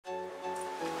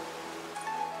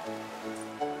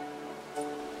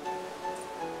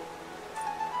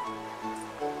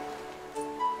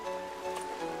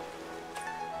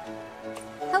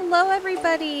Hello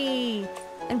everybody,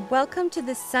 and welcome to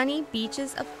the sunny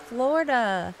beaches of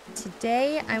Florida.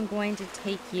 Today I'm going to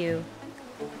take you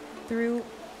through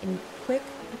a quick,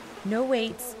 no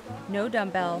weights, no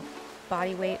dumbbell,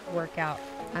 body weight workout.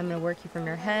 I'm going to work you from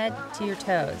your head to your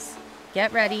toes.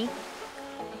 Get ready,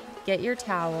 get your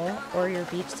towel or your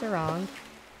beach sarong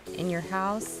in your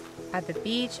house, at the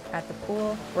beach, at the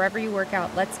pool, wherever you work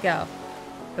out. Let's go.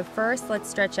 But first, let's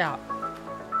stretch out.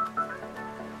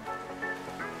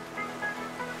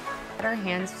 Our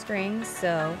hamstrings,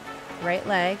 so right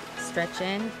leg, stretch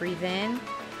in, breathe in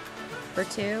for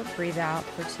 2, breathe out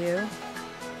for 2.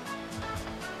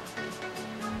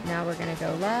 Now we're gonna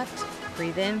go left,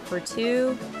 breathe in for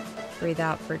 2, breathe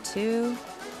out for 2,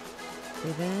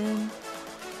 breathe in,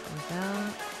 breathe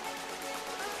out.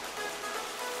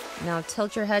 Now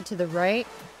tilt your head to the right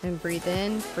and breathe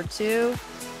in for 2,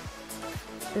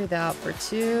 breathe out for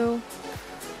 2.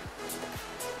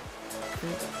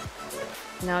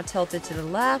 Now tilt it to the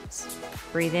left,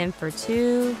 breathe in for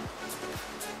 2,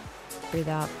 breathe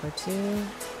out for 2,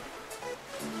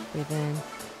 breathe in,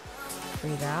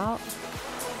 breathe out.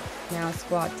 Now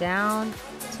squat down,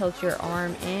 tilt your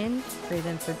arm in, breathe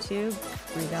in for 2,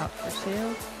 breathe out for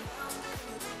 2.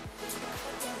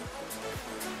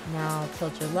 Now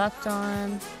tilt your left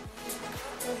arm,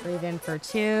 breathe in for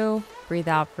 2, breathe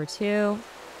out for 2.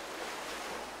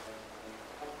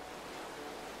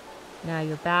 Now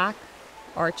your back.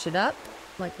 Arch it up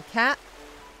like a cat.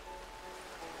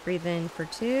 Breathe in for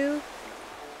 2.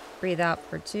 Breathe out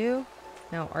for 2.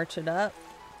 Now arch it up.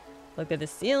 Look at the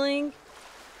ceiling.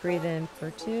 Breathe in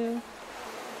for 2.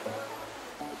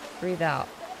 Breathe out.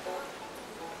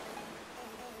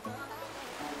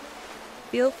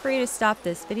 Feel free to stop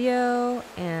this video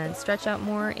and stretch out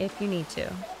more if you need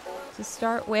to. To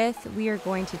start with, we are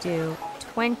going to do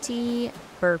 20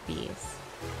 burpees.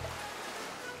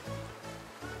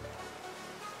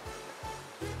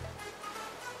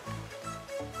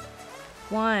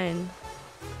 1,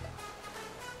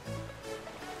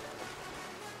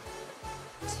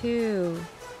 2,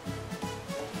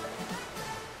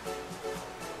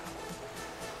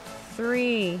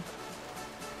 3,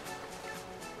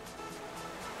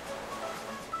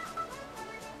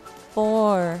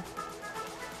 4,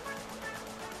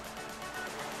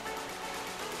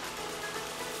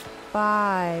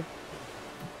 5,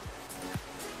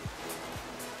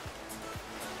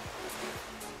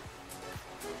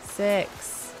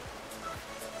 6,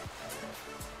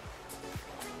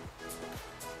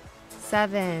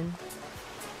 7,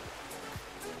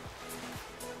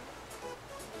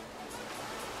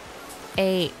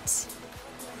 8,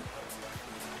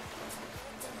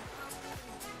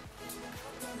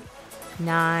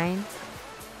 9,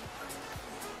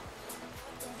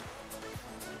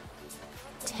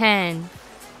 10.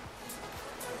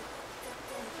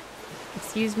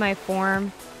 Excuse my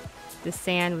form. The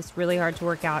sand was really hard to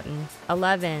work out in.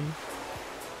 11,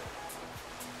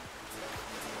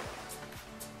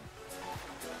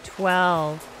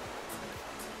 12.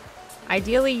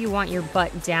 Ideally, you want your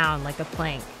butt down like a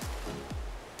plank.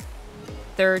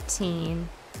 13,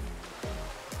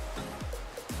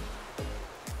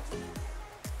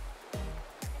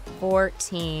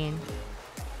 14,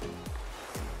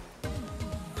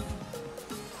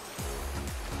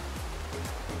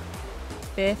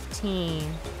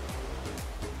 15,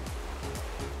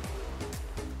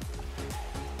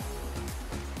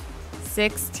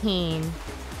 16.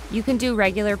 You can do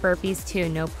regular burpees too,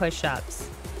 no push-ups.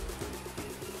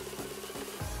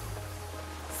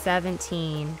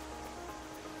 17,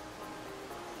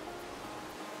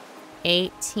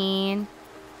 18,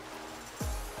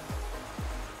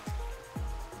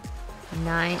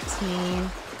 19,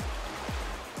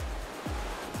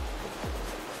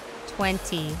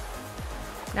 20.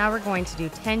 Now we're going to do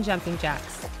 10 jumping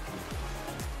jacks.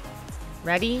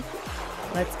 Ready?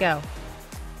 Let's go.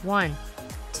 1,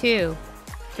 2,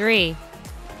 3,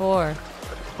 4,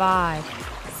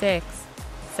 5, 6,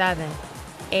 7,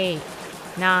 8,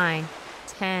 9,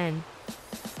 10.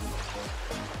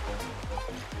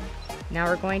 Now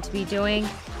we're going to be doing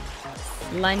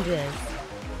lunges.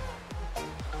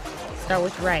 Start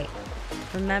with right.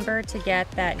 Remember to get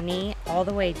that knee all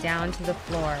the way down to the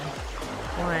floor.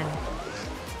 1,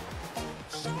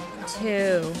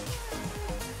 2,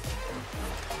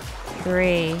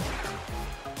 3,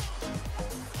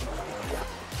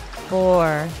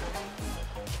 4,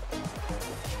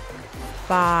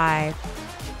 5,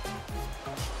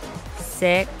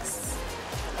 6,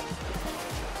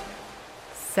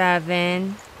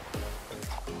 7,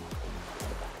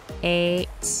 8,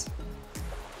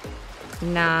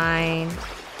 9,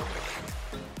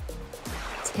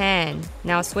 10.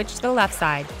 Now switch to the left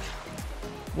side.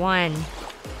 1,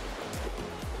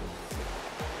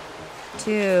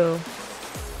 2,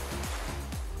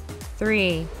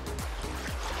 3,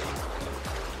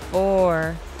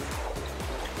 4,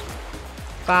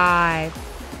 5,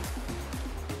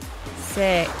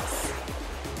 6,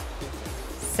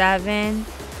 7,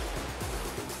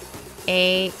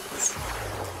 8,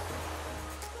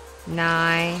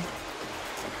 9,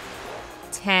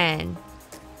 10.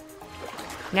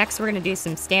 Next, we're going to do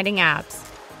some standing abs.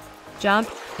 Jump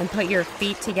and put your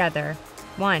feet together.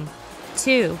 1,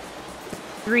 2,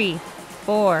 3,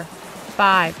 4,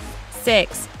 5,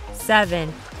 6,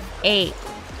 7, 8,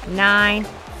 9,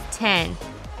 10.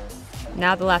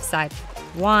 Now the left side.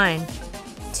 1,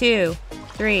 2,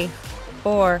 3,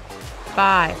 4,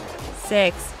 5,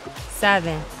 6,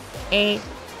 7, 8,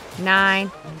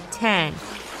 9, 10.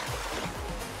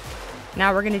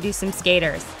 Now we're going to do some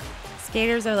skaters.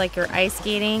 Skaters are like you're ice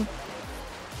skating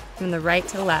from the right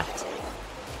to the left.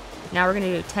 Now we're going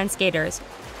to do 10 skaters.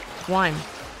 1,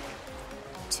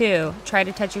 2, try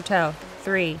to touch your toe.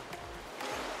 3,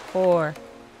 4,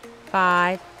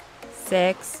 5,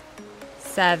 6,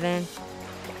 7,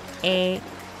 8,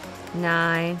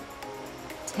 9,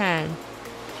 10.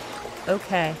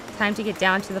 Okay, time to get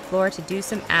down to the floor to do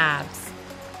some abs.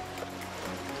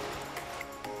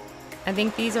 I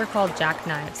think these are called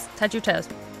jackknives. Touch your toes.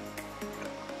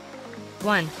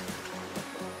 1,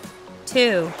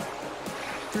 2,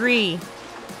 3,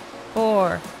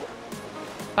 4,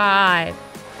 5,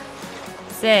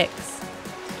 6,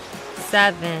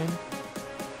 7,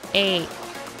 8,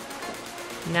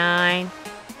 9,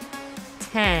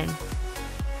 10.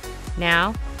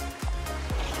 Now,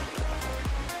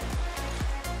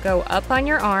 go up on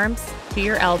your arms to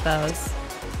your elbows.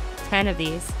 10 of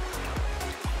these.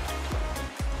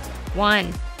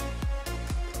 1,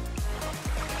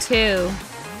 2,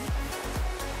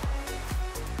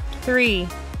 3,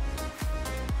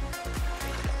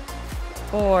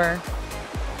 4,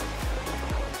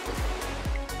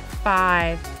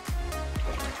 5,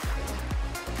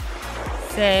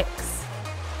 6,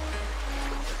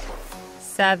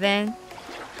 7,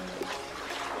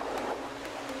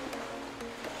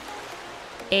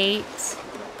 8,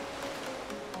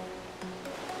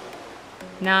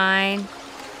 9,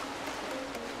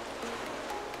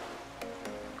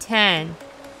 10.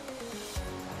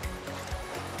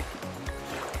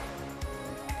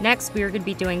 Next, we are going to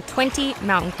be doing 20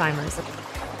 mountain climbers.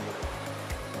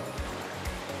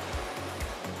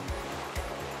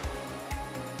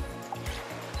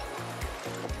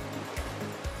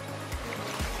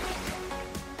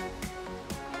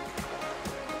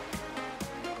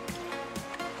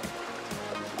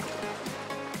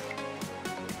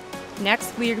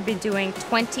 Next, we are going to be doing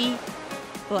 20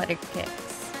 athletic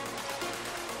kicks.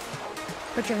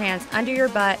 Put your hands under your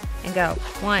butt and go.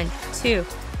 1, 2,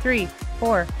 3,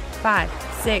 4, 5,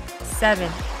 6,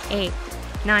 7, 8,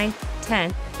 9,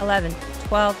 10, 11,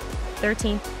 12,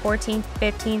 13, 14,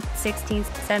 15, 16,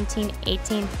 17,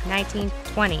 18, 19,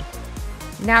 20.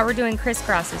 Now we're doing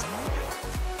crisscrosses.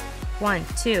 1,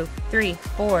 2, 3,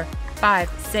 4, 5,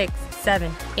 6,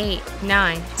 7, 8,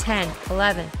 9, 10,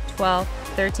 11, 12,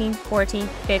 13, 14,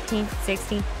 15,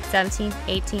 16, 17,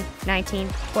 18, 19,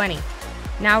 20.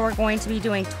 Now we're going to be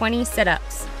doing 20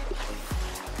 sit-ups.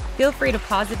 Feel free to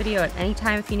pause the video at any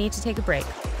time if you need to take a break.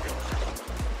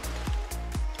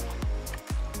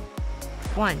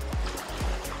 1,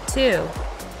 2,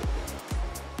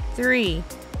 3,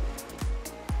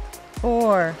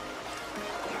 4,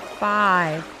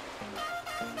 5,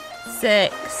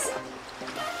 6,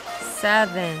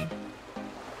 7,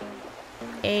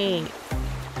 8,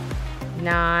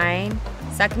 9,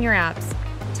 suck in your abs,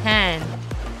 10,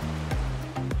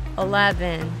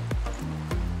 11,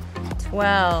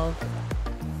 12,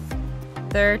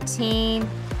 13,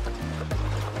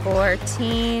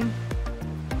 14,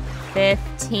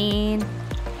 15,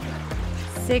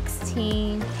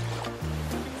 16,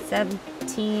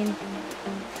 17,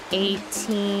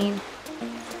 18,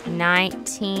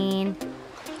 19,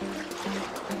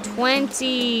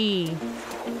 20.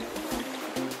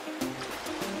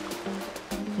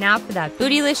 Now for that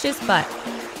bootylicious butt.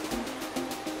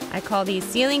 I call these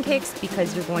ceiling kicks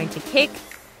because you're going to kick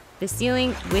the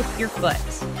ceiling with your foot.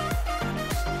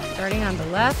 Starting on the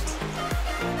left,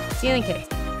 ceiling kicks.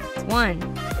 1,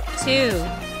 2,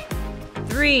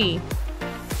 3,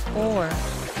 4,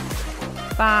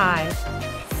 5,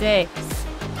 6,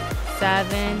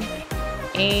 7,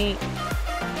 8,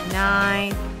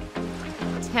 9,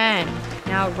 10.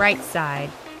 Now right side.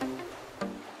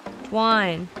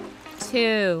 1,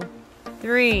 2,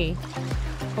 3,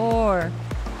 4,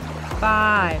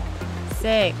 5,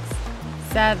 6,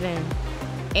 7,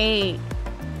 8,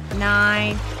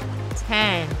 9,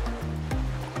 10.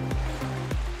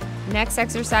 Next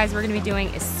exercise we're going to be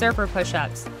doing is surfer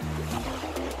push-ups.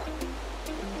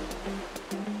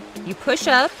 You push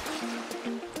up,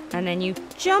 and then you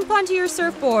jump onto your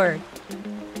surfboard.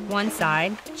 One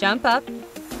side, jump up,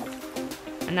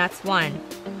 and that's 1.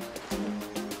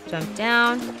 Jump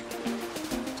down,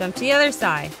 jump to the other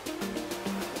side.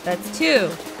 That's 2.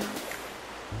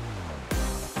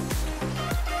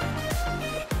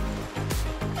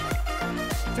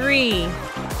 3.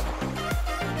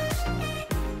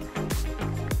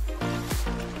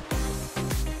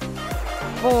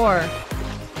 4.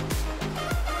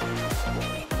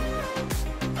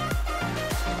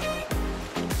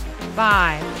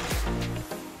 5.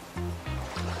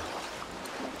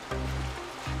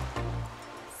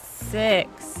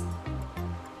 6.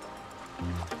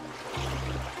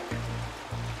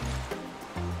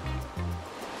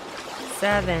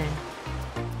 7.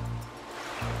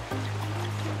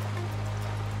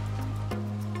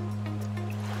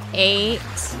 8.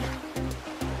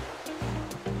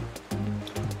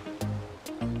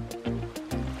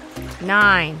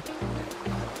 9.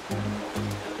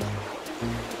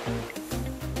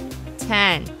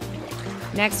 10.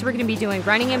 Next, we're going to be doing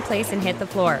running in place and hit the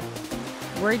floor.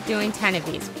 We're doing 10 of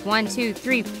these. 1, 2,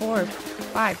 3, 4,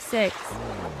 5, 6.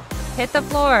 Hit the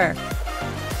floor.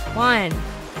 1.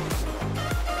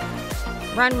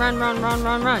 Run, run, run, run,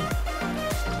 run, run.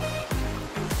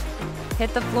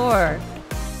 Hit the floor.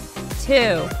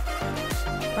 2.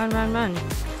 Run, run, run.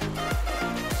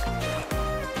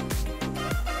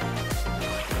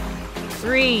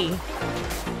 3.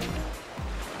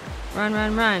 Run,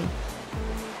 run, run.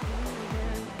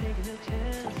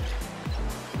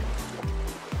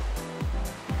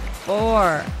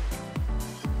 4.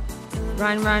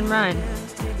 Run, run, run.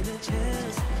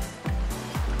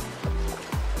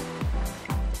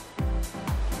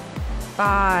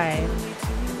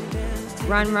 5.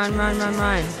 Run, run, run, run,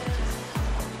 run.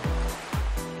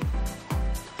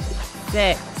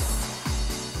 6.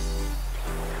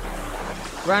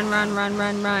 Run, run, run,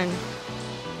 run, run.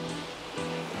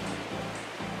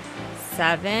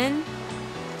 7.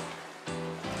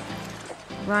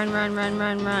 Run, run, run,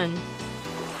 run, run.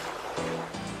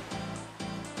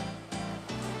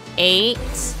 8.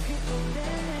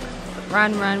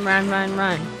 Run, run, run, run,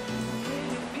 run.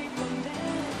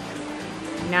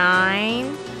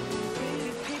 9.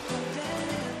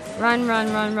 Run,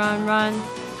 run, run, run, run.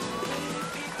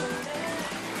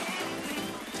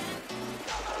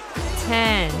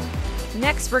 10.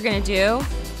 Next we're going to do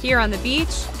here on the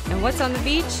beach, and what's on the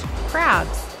beach?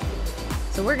 Crabs.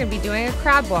 So we're going to be doing a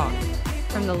crab walk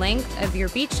from the length of your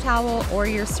beach towel or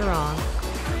your sarong.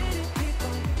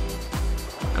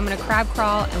 I'm going to crab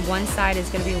crawl, and one side is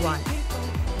going to be 1.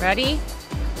 Ready?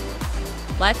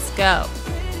 Let's go.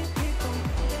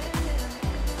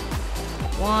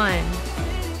 1,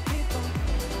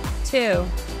 2,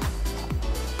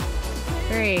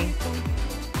 3,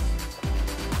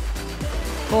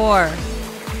 4,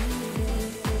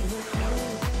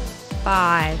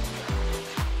 5,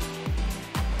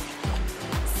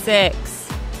 6,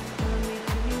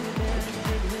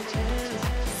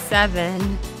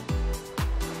 7.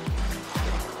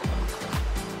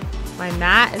 My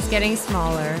mat is getting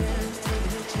smaller.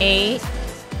 8.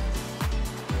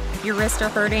 If your wrists are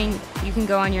hurting, you can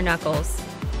go on your knuckles.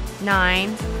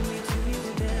 9.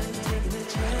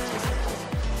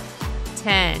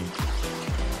 10.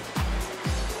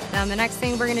 Now the next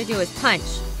thing we're gonna do is punch.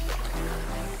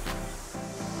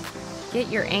 Get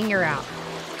your anger out.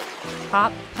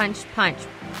 Pop, punch, punch.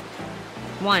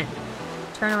 1.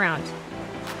 Turn around.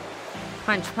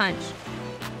 Punch, punch.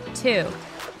 2.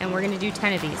 And we're gonna do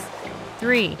 10 of these.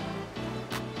 3.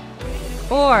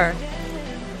 4.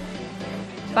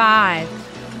 5.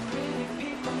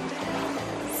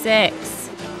 6.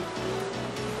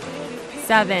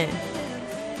 7.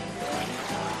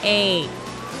 8.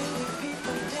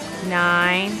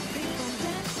 9.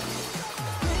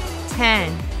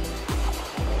 10.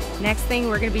 Next thing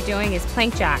we're going to be doing is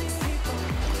plank jacks.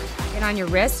 Get on your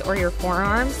wrists or your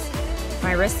forearms.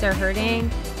 My wrists are hurting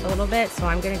a little bit, so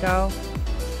I'm going to go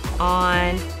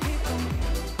on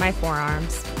my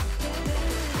forearms.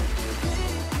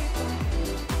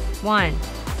 1,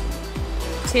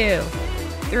 2,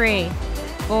 3,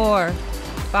 4,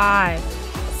 5,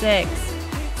 6,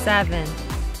 7,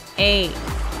 8,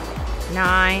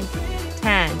 9,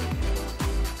 10.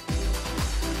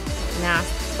 Now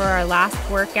for our last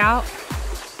workout,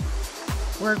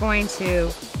 we're going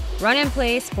to run in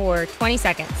place for 20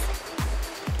 seconds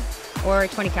or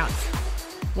 20 counts.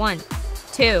 1,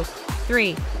 2,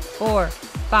 3, 4,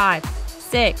 5,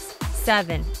 6,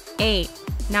 7, 8,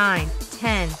 9,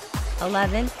 10,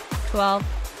 11, 12,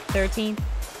 13,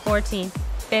 14,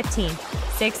 15,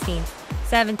 16,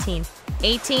 17,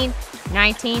 18,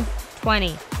 19,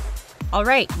 20. All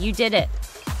right, you did it.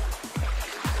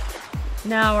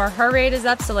 Now our heart rate is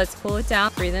up, so let's cool it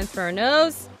down. Breathe in through our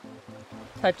nose.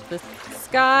 Touch the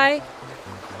sky.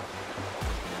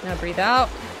 Now breathe out.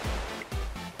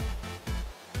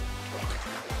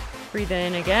 Breathe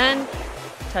in again.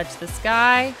 Touch the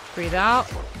sky. Breathe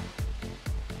out.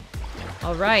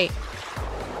 All right.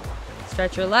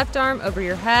 Stretch your left arm over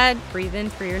your head. Breathe in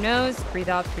through your nose. Breathe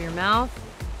out through your mouth.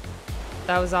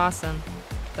 That was awesome.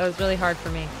 That was really hard for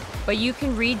me. But you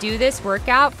can redo this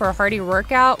workout for a hearty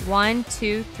workout 1,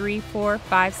 2, 3, 4,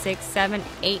 5, 6, 7,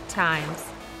 8 times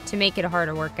to make it a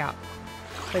harder workout.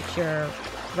 Put your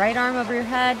right arm over your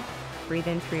head. Breathe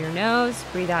in through your nose.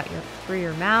 Breathe out through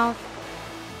your mouth.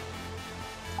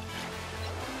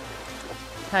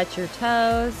 Touch your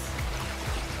toes.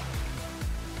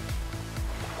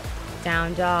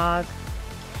 Down dog.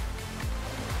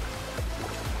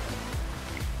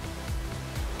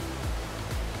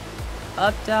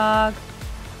 Up dog.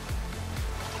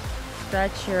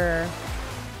 Stretch your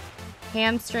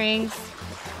hamstrings.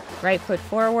 Right foot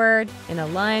forward in a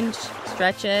lunge.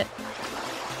 Stretch it.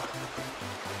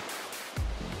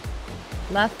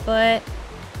 Left foot.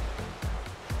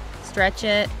 Stretch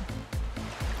it.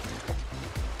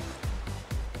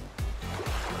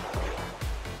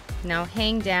 Now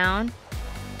hang down.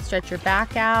 Stretch your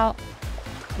back out.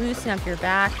 Loosen up your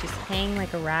back. Just hang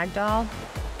like a rag doll.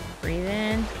 Breathe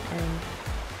in and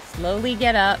slowly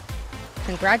get up.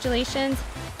 Congratulations.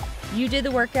 You did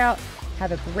the workout.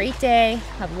 Have a great day.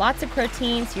 Have lots of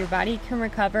protein so your body can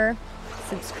recover.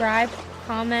 Subscribe,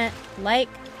 comment, like.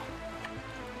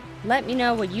 Let me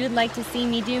know what you'd like to see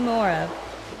me do more of.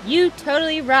 You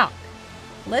totally rock.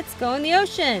 Let's go in the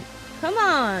ocean. Come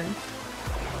on.